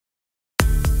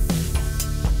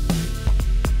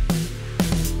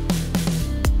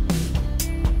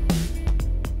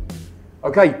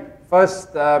Okay,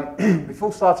 first,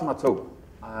 before starting my talk,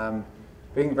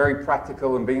 being very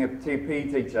practical and being a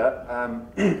PE teacher,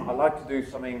 I like to do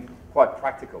something quite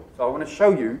practical. So I want to show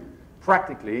you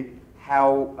practically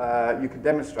how you can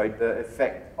demonstrate the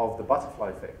effect of the butterfly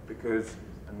effect, because,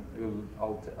 and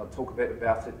I'll talk a bit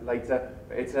about it later,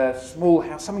 but it's a small,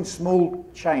 how something small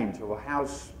change or how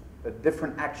a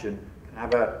different action can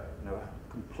have a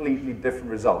completely different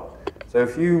result. So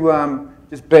if you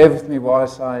just bear with me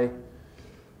whilst I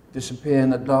disappear in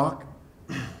the dark.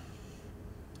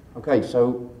 Okay,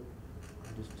 so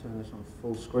I'll just turn this on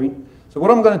full screen. So what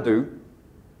I'm going to do,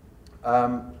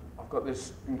 I've got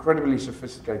this incredibly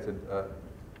sophisticated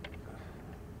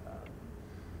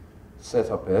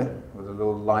setup here with a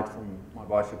little light from my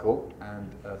bicycle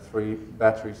and 3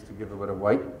 batteries to give a bit of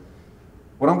weight.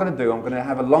 What I'm going to do, I'm going to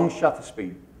have a long shutter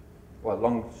speed, well,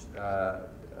 long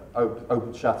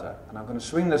open shutter, and I'm going to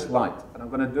swing this light, and I'm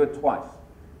going to do it twice,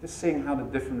 just seeing how the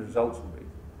different results will be.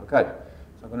 Okay,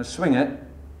 so I'm going to swing it.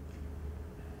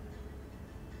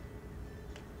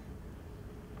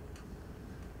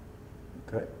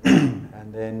 Okay,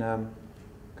 and then,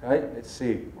 okay, let's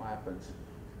see what happens.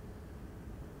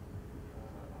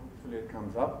 Hopefully it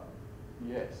comes up.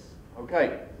 Yes.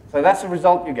 Okay, so that's the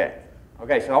result you get.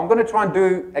 Okay, so I'm going to try and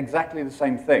do exactly the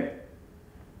same thing.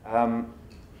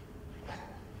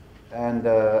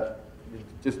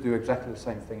 Just do exactly the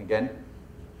same thing again.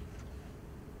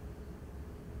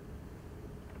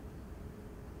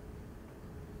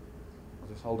 I'll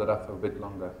just hold it up for a bit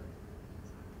longer.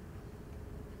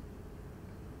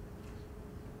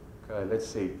 Okay, let's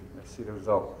see the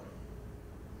result.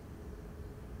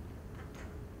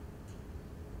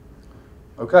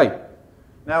 Okay,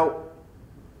 now,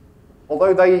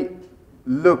 although they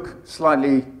look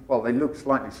slightly, well, they look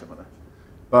slightly similar,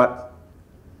 but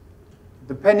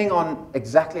depending on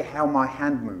exactly how my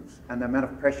hand moves and the amount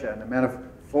of pressure and the amount of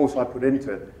force I put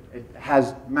into it, it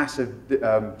has massive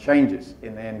changes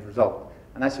in the end result.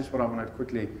 And that's just what I want to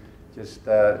quickly just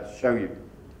show you.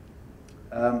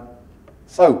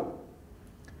 So,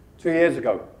 2 years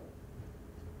ago,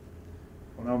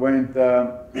 when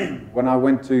I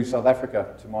went to South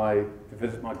Africa to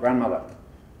visit my grandmother,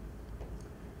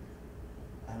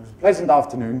 and it was a pleasant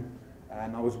afternoon,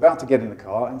 and I was about to get in the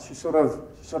car, and she sort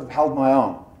of held my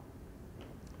arm.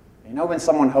 You know when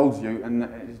someone holds you, and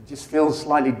it just feels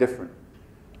slightly different.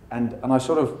 And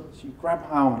she grabbed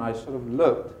my arm, and I sort of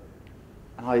looked,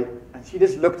 and she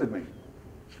just looked at me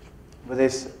with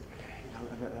this.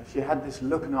 She had this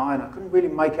look in her eye, and I couldn't really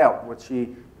make out what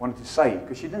she wanted to say,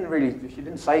 because she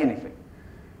didn't say anything.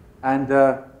 And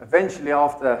eventually,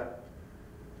 after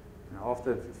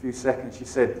a few seconds, she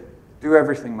said, "Do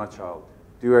everything, my child,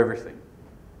 do everything."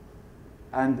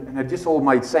 And it just all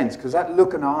made sense, because that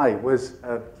look in her eye was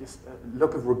just a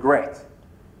look of regret.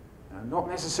 Not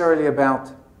necessarily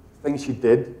about things she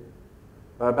did,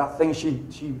 but about things she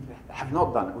had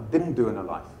not done or didn't do in her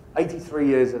life. 83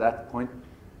 years at that point.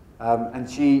 And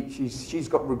she's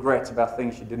got regrets about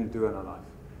things she didn't do in her life.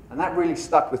 And that really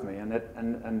stuck with me.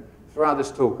 And throughout this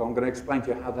talk, I'm going to explain to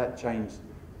you how that changed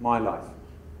my life.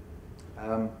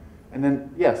 And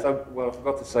then, yeah, so what I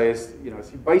forgot to say is,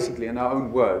 she basically, in her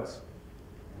own words,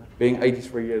 being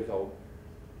 83 years old,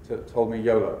 told me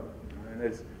YOLO.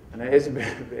 And it is a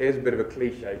bit of a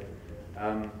cliche,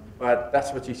 but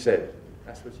that's what she said.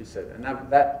 That's what she said. And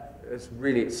that is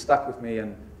really, it stuck with me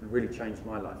and really changed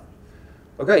my life.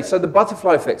 Okay, so the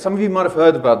butterfly effect. Some of you might have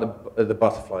heard about the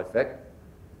butterfly effect.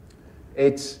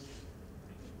 It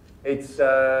was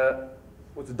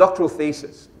a doctoral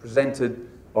thesis presented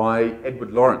by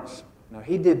Edward Lawrence. Now,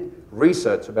 he did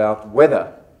research about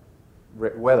weather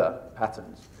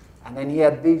patterns, and then he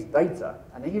had these data,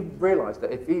 and he realized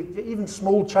that if even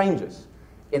small changes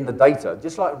in the data,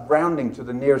 just like rounding to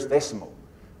the nearest decimal,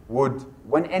 would,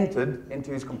 when entered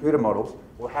into his computer models,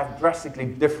 will have drastically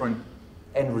different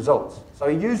end results. So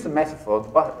he used the metaphor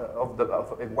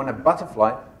of when a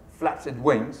butterfly flaps its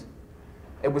wings,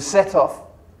 it would set off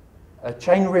a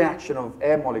chain reaction of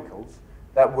air molecules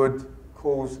that would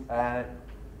cause a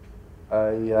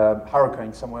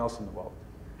hurricane somewhere else in the world.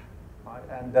 Right?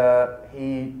 And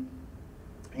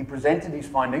he presented these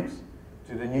findings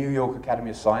to the New York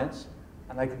Academy of Science,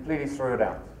 and they completely threw it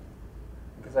out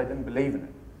because they didn't believe in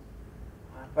it.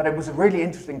 But it was a really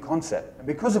interesting concept, and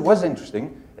because it was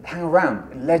interesting, it hung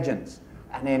around in legends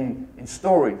and in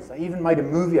stories. They even made a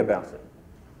movie about it.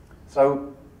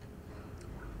 So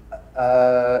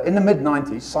in the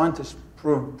mid-90s, scientists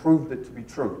proved it to be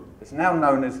true. It's now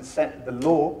known as the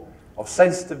law of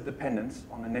sensitive dependence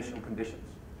on initial conditions.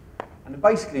 And it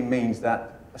basically means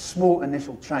that a small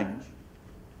initial change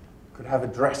could have a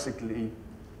drastically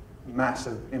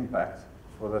massive impact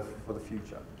for the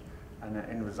future, and an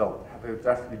end result, have a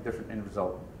drastically different end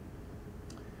result.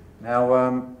 Now,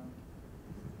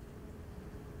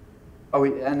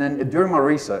 and then during my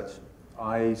research,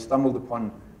 I stumbled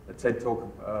upon a TED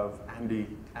talk of Andy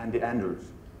Andrews,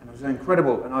 and it was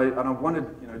incredible. And I wanted,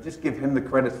 just give him the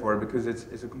credit for it because it's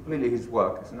completely his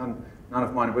work. It's none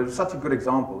of mine. But it was such a good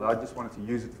example that I just wanted to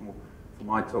use it for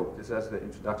my talk, just as the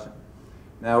introduction.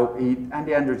 Now,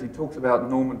 Andy Andrews, he talks about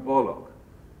Norman Borlaug.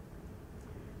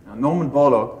 Now, Norman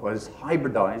Borlaug was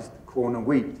hybridized corn and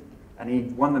wheat, and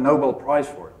he won the Nobel Prize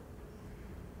for it.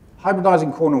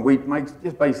 Hybridizing corn and wheat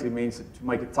just basically means to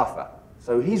make it tougher.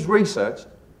 So his research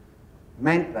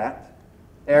meant that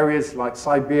areas like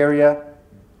Siberia,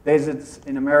 deserts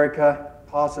in America,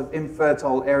 parts of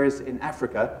infertile areas in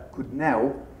Africa could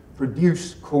now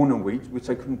produce corn and wheat, which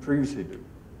they couldn't previously do.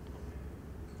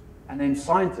 And then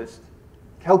scientists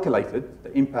calculated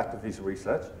the impact of his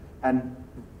research and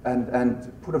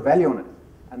put a value on it.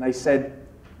 And they said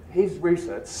his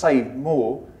research saved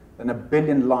more than 1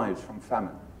 billion lives from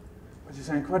famine, which is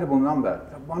an incredible number.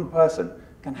 That one person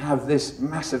can have this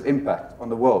massive impact on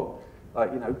the world.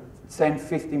 Like,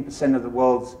 10–15% of the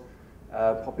world's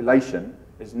population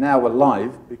is now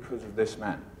alive because of this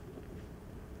man.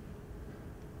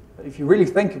 But if you really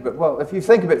think of it, if you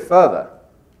think a bit further,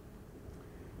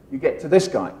 you get to this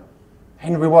guy,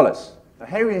 Henry Wallace. Now,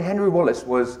 Henry Wallace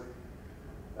was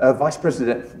vice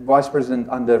president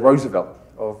under Roosevelt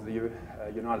of the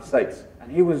United States,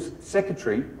 and he was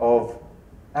Secretary of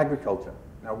Agriculture.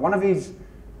 Now, one of his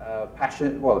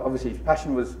obviously his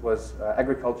passion was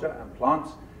agriculture and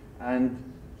plants, and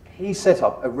he set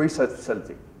up a research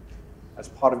facility as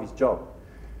part of his job.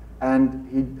 And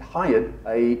he hired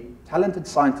a talented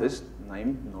scientist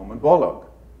named Norman Borlaug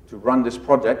to run this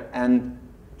project and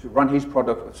to run his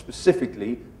product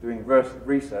specifically doing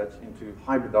research into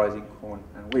hybridizing corn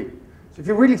and wheat. So if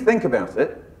you really think about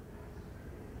it,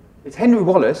 it's Henry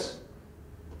Wallace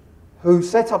who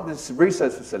set up this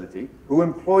research facility, who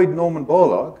employed Norman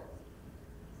Borlaug,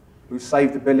 who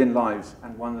saved 1 billion lives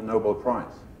and won the Nobel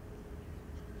Prize.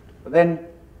 But then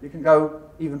you can go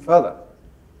even further.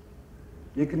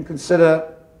 You can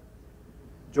consider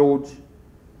George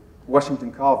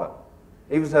Washington Carver.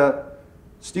 He was a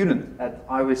student at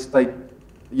Iowa State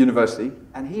University,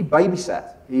 and he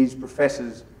babysat his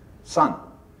professor's son.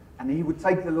 And he would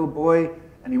take the little boy,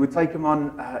 and he would take him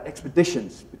on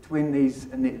expeditions between these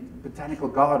in the botanical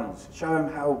gardens, show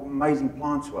him how amazing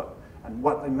plants were and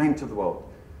what they meant to the world.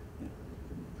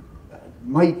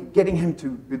 Getting him to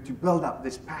build up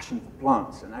this passion for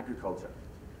plants and agriculture.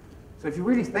 So if you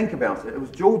really think about it, it was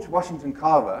George Washington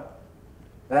Carver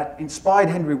that inspired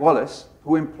Henry Wallace,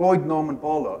 who employed Norman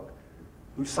Borlaug,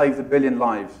 who saved 1 billion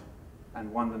lives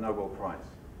and won the Nobel Prize.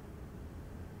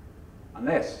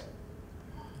 Unless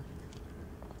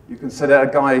you consider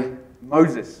a guy,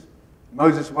 Moses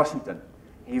Washington.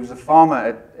 He was a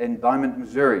farmer in Diamond,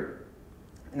 Missouri.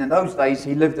 And in those days,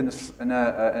 he lived in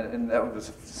a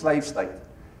slave state.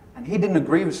 And he didn't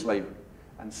agree with slavery.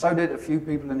 And so did a few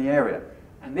people in the area.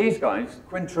 And these guys,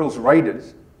 Quintrill's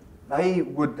raiders, they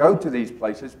would go to these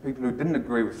places, people who didn't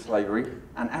agree with slavery,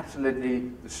 and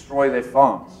absolutely destroy their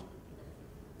farms.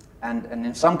 And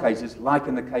in some cases, like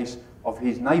in the case of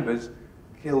his neighbors,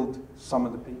 killed some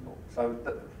of the people. So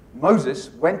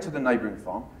Moses went to the neighboring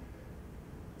farm,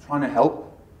 trying to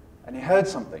help, and he heard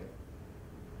something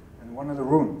in one of the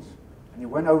rooms. And he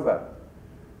went over,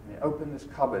 and he opened this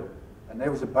cupboard, and there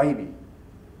was a baby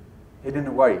hidden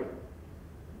away.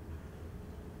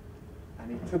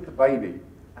 And he took the baby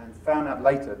and found out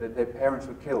later that their parents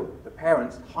were killed. The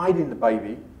parents hiding the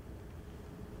baby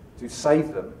to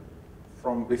save them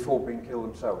from before being killed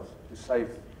themselves, to save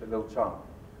the little child.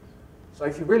 So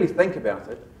if you really think about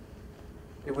it,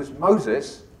 it was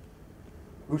Moses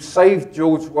who saved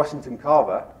George Washington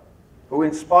Carver, who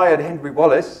inspired Henry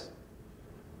Wallace,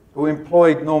 who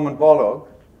employed Norman Borlaug,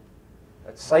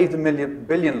 that saved 1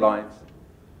 billion lives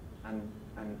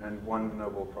and won the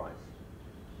Nobel Prize.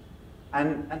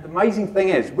 And the amazing thing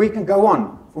is, we can go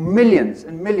on for millions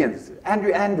and millions.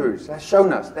 Andrew Andrews has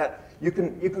shown us that you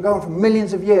can go on for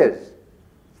millions of years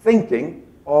thinking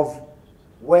of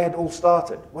where it all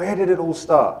started. Where did it all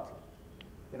start?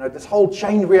 You know, this whole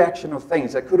chain reaction of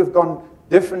things that could have gone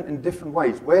different in different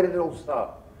ways. Where did it all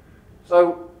start?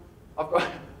 So I've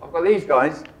got these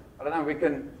guys. I don't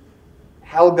know,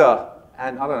 Helga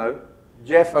and, I don't know,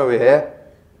 Jeff over here.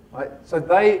 Right? So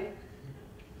they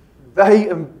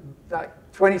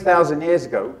 20,000 years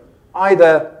ago,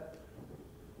 either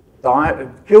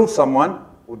killed someone,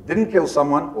 or didn't kill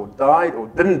someone, or died, or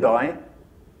didn't die,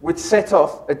 which set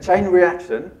off a chain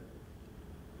reaction,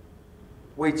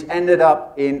 which ended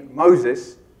up in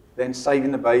Moses then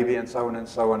saving the baby, and so on,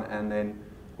 and then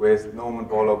with Norman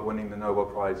Borlaug winning the Nobel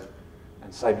Prize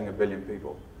and saving 1 billion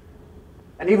people.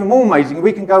 And even more amazing,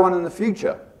 we can go on in the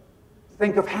future.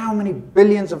 Think of how many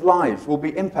billions of lives will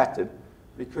be impacted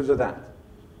because of that.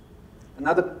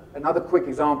 Another quick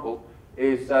example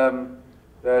is the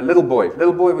little boy.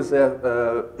 Little boy was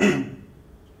the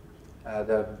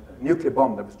nuclear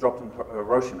bomb that was dropped on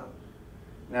Hiroshima.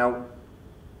 Now,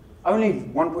 only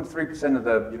 1.3% of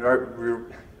the,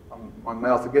 my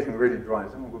mouth is getting really dry.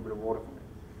 Someone got a bit of water for me?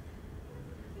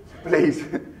 Please.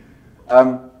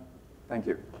 Thank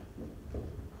you.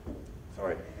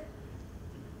 Sorry.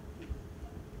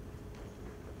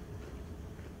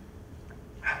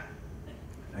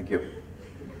 Thank you.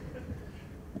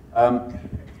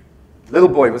 Little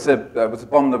boy was a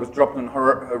bomb that was dropped on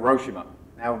Hiroshima.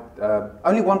 Now,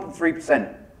 only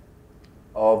 1.3%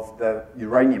 of the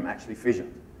uranium actually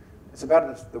fissioned. It's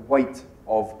about the weight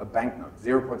of a banknote,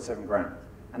 0.7 grams.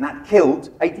 And that killed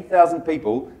 80,000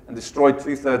 people and destroyed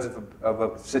 2/3 of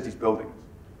a city's buildings.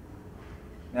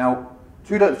 Now,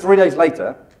 3 days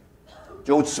later,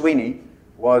 George Sweeney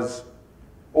was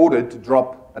ordered to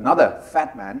drop another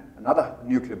fat man, another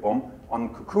nuclear bomb on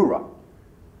Kokura.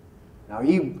 Now,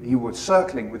 he was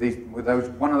circling with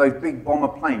one of those big bomber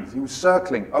planes. He was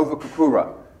circling over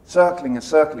Kokura, circling and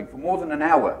circling for more than an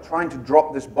hour, trying to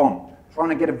drop this bomb, trying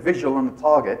to get a visual on the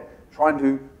target, trying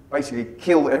to basically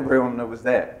kill everyone that was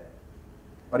there.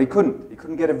 But he couldn't. He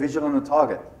couldn't get a visual on the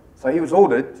target. So he was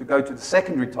ordered to go to the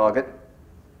secondary target,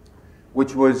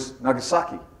 which was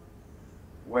Nagasaki,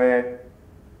 where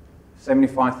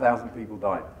 75,000 people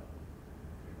died.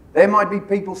 There might be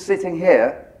people sitting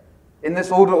here in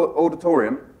this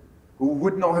auditorium who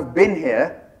would not have been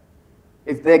here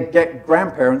if their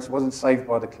grandparents wasn't saved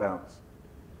by the clouds.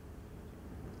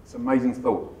 It's an amazing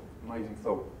thought, amazing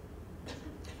thought.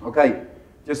 Okay,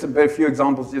 just a few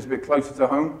examples, just a bit closer to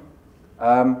home.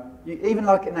 Even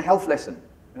like in a health lesson,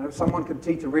 someone could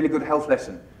teach a really good health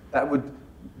lesson that would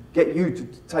get you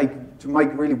to make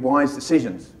really wise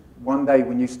decisions one day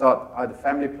when you start either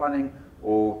family planning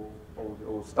or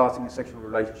starting a sexual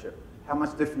relationship. How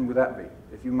much different would that be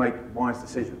if you make wise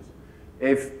decisions?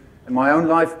 If in my own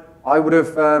life I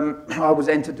was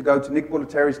entered to go to Nick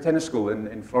Bollettieri's tennis school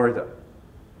in Florida.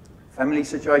 Family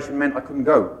situation meant I couldn't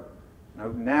go.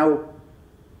 Now,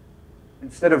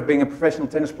 instead of being a professional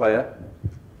tennis player,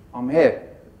 I'm here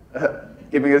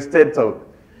giving a TED talk.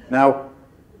 Now,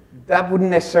 that wouldn't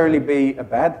necessarily be a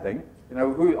bad thing. I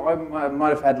might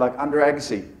have had like Andre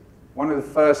Agassi. One of the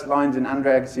first lines in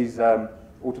Andre Agassi's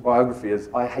autobiography is,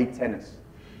 "I hate tennis."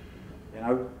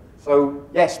 So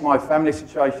yes, my family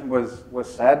situation was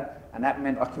sad, and that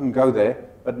meant I couldn't go there.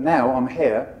 But now I'm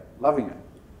here, loving it.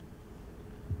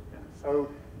 So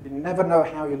you never know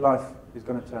how your life is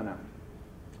going to turn out.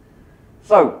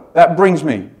 So that brings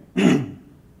me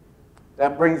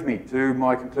to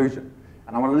my conclusion,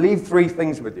 and I want to leave 3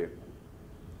 things with you.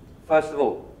 First of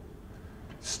all,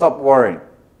 stop worrying.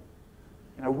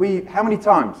 How many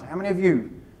times, how many of you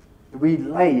do we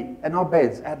lay in our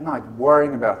beds at night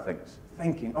worrying about things,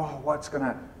 thinking, oh, what's going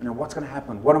to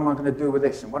happen? What am I going to do with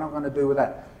this? And what am I going to do with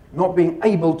that? Not being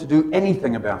able to do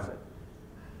anything about it.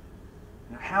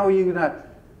 How are you going to,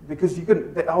 because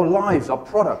our lives are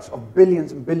products of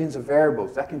billions and billions of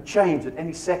variables that can change at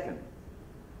any second.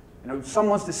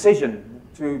 Someone's decision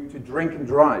to drink and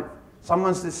drive,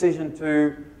 someone's decision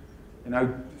to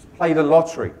play the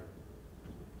lottery,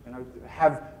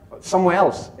 have somewhere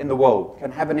else in the world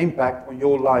can have an impact on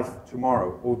your life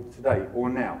tomorrow or today or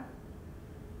now.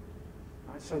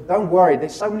 Right? So don't worry,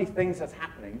 there's so many things that's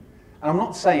happening. And I'm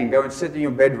not saying go and sit in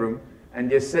your bedroom and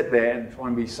just sit there and try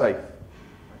and be safe.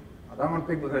 I don't want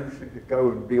people to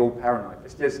go and be all paranoid.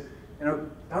 It's just,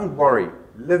 don't worry,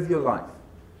 live your life.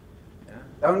 Yeah?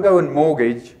 Don't go and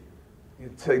mortgage,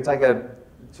 take a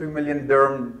 2 million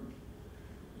dirham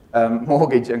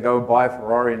mortgage and go buy a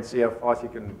Ferrari and see how fast you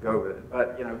can go with it.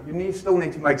 But you still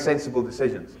need to make sensible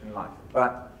decisions in life.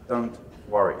 But don't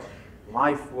worry.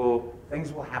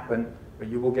 Things will happen, but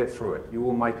you will get through it. You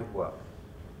will make it work.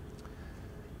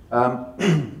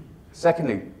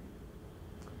 Secondly,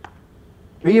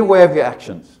 be aware of your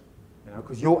actions,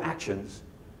 because your actions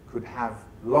could have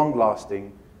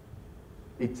long-lasting,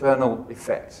 eternal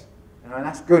effects. And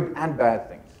that's good and bad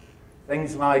things.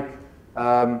 Things like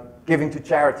giving to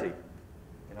charity,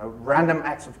 random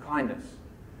acts of kindness.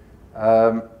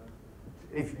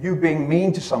 If you being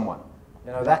mean to someone,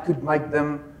 that could make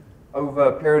them, over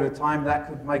a period of time, that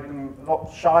could make them a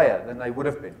lot shyer than they would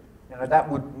have been. That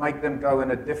would make them go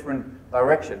in a different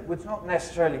direction, which is not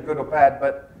necessarily good or bad,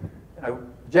 but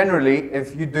generally,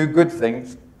 if you do good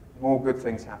things, more good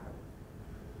things happen.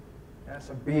 Yeah?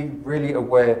 So be really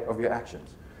aware of your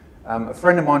actions. A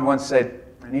friend of mine once said,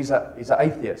 and he's an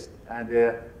atheist, and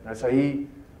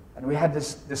we had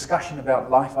this discussion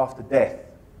about life after death,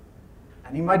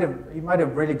 and he made a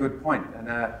really good point, and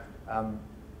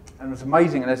it was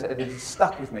amazing, and it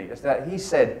stuck with me. Is that he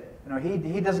said,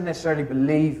 he doesn't necessarily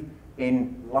believe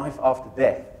in life after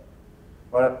death,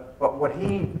 but what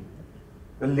he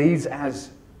believes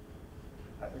as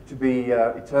to be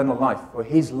eternal life, for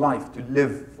his life to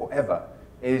live forever,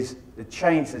 is the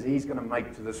change that he's going to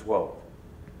make to this world.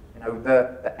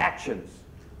 The actions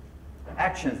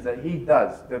that he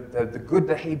does, the good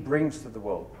that he brings to the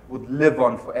world, would live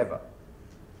on forever.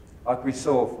 Like we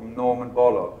saw from Norman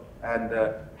Borlaug and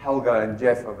Helga and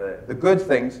Jeff over there. The good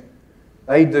things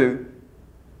they do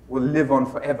will live on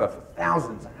forever for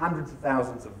thousands and hundreds of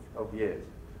thousands of years.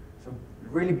 So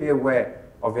really be aware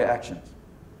of your actions.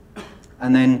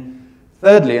 And then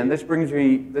thirdly, and this brings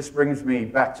me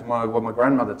back to what my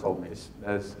grandmother told me, is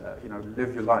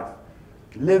live your life.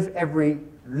 Live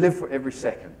for every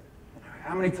second.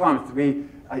 How many times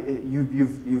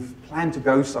you've planned to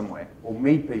go somewhere or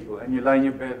meet people, and you lay in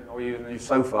your bed or you're on your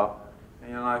sofa,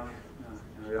 and you're like,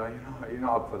 you're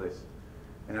not up for this.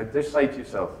 Just say to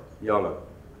yourself, YOLO.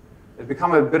 It's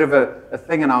become a bit of a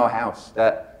thing in our house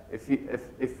that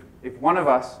if one of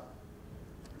us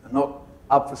are not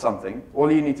up for something, all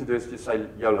you need to do is just say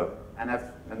YOLO, and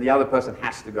the other person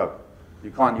has to go.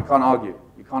 You can't argue.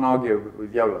 You can't argue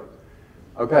with YOLO.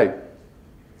 Okay,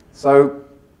 so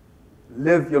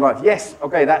live your life. Yes,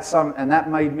 okay, and that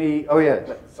made me,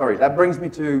 that brings me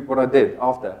to what I did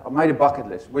after. I made a bucket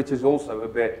list, which is also a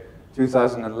bit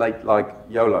 2008 like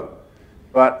YOLO.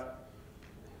 But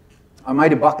I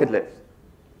made a bucket list,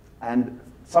 and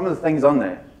some of the things on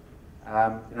there,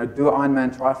 do an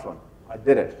Ironman triathlon. I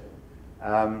did it.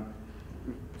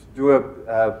 Do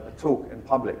a talk in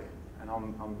public, and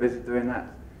I'm busy doing that.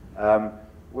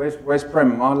 Where's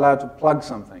Prem? Am I allowed to plug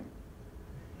something?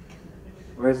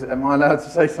 Am I allowed to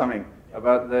say something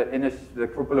about the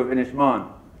Krupel of Inishmaan?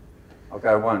 Okay,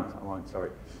 I won't, sorry.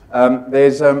 I'm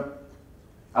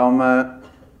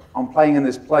playing in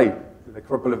this play, the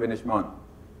Krupel of Inishmaan,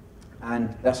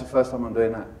 and that's the first time I'm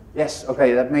doing that. Yes,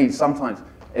 okay, that means sometimes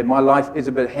my life is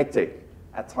a bit hectic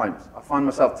at times. I find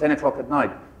myself 10 o'clock at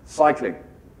night cycling,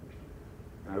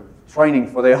 training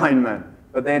for the Ironman.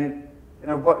 But then,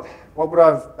 what would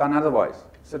I have done otherwise?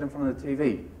 Sit in front of the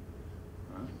TV.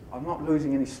 I'm not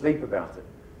losing any sleep about it.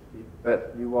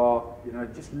 But you are,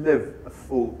 just live a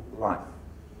full life.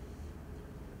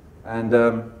 And,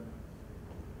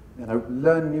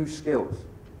 learn new skills.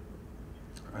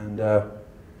 And I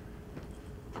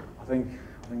think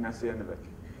that's the end of it.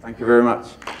 Thank you very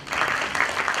much.